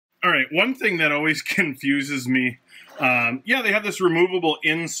All right, one thing that always confuses me, yeah, they have this removable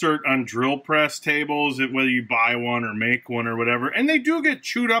insert on drill press tables, whether you buy one or make one or whatever, and they do get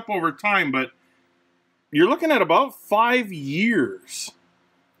chewed up over time, but you're looking at about 5 years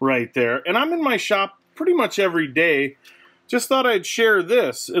right there. And I'm in my shop pretty much every day. Just thought I'd share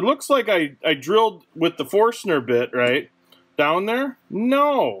this. It looks like I drilled with the Forstner bit, right? Down there?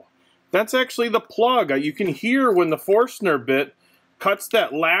 No. That's actually the plug. You can hear when the Forstner bit cuts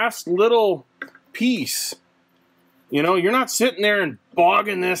that last little piece. You know, you're not sitting there and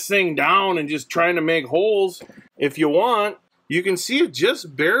bogging this thing down and just trying to make holes. If you want, you can see it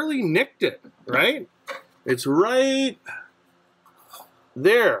just barely nicked it, right? It's right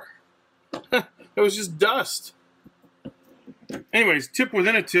there. It was just dust. Anyways, tip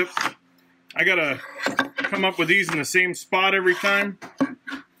within a tip. I gotta come up with these in the same spot every time.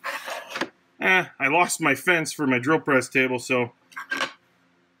 I lost my fence for my drill press table, so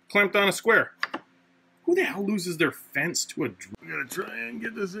clamped on a square. Who the hell loses their fence to a drill? I gotta try and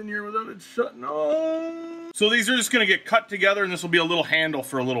get this in here without it shutting off. So these are just gonna get cut together, and this will be a little handle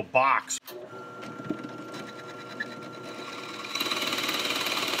for a little box.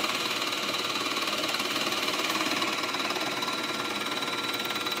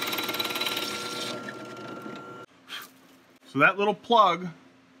 So that little plug,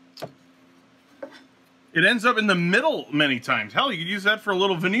 it ends up in the middle many times. Hell, you could use that for a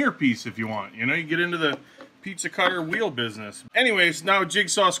little veneer piece if you want. You know, you get into the pizza cutter wheel business. Anyways, now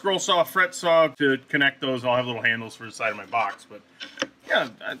jigsaw, scroll saw, fret saw to connect those. I'll have little handles for the side of my box. But yeah,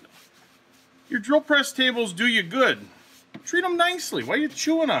 your drill press tables do you good. Treat them nicely. Why are you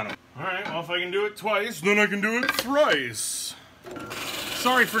chewing on them? All right, well, if I can do it twice, then I can do it thrice.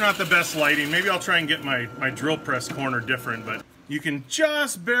 Sorry for not the best lighting. Maybe I'll try and get my drill press corner different, but you can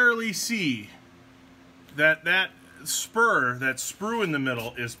just barely see that spur, that sprue in the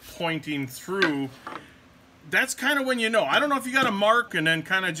middle is pointing through. That's kind of when you know. I don't know if you got a mark and then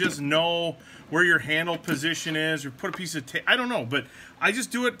kind of just know where your handle position is or put a piece of tape. I don't know, but I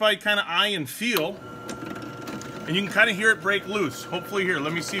just do it by kind of eye and feel. And you can kind of hear it break loose. Hopefully here,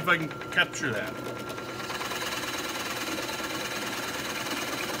 let me see if I can capture that.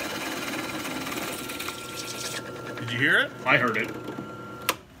 Did you hear it? I heard it.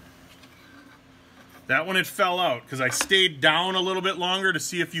 That one, it fell out because I stayed down a little bit longer to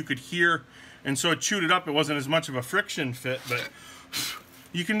see if you could hear, and so it chewed it up. It wasn't as much of a friction fit, but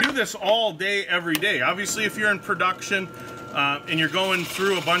you can do this all day, every day. Obviously, if you're in production and you're going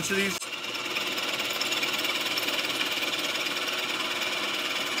through a bunch of these,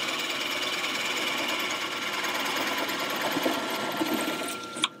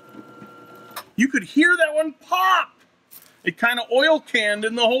 you could hear that one pop. It kind of oil canned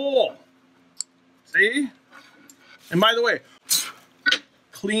in the hole. See? And by the way,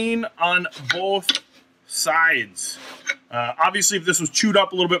 clean on both sides. Obviously, if this was chewed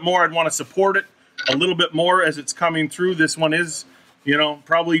up a little bit more, I'd want to support it a little bit more as it's coming through. This one is, you know,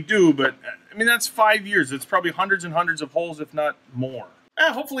 probably due, but I mean, that's 5 years. It's probably hundreds and hundreds of holes, if not more.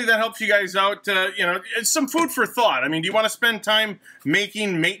 Hopefully that helps you guys out. You know, it's some food for thought. I mean, do you want to spend time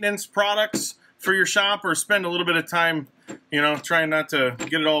making maintenance products for your shop, or spend a little bit of time, you know, trying not to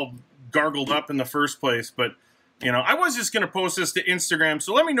get it all gargled up in the first place? But, you know, I was just going to post this to Instagram,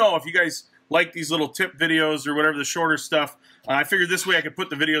 so let me know if you guys like these little tip videos or whatever, the shorter stuff. I figured this way I could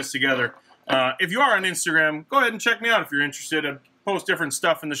put the videos together. If you are on Instagram, go ahead and check me out if you're interested. I post different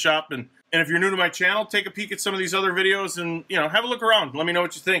stuff in the shop, and if you're new to my channel, take a peek at some of these other videos and, you know, have a look around. Let me know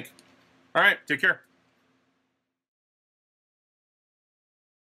what you think. All right, take care.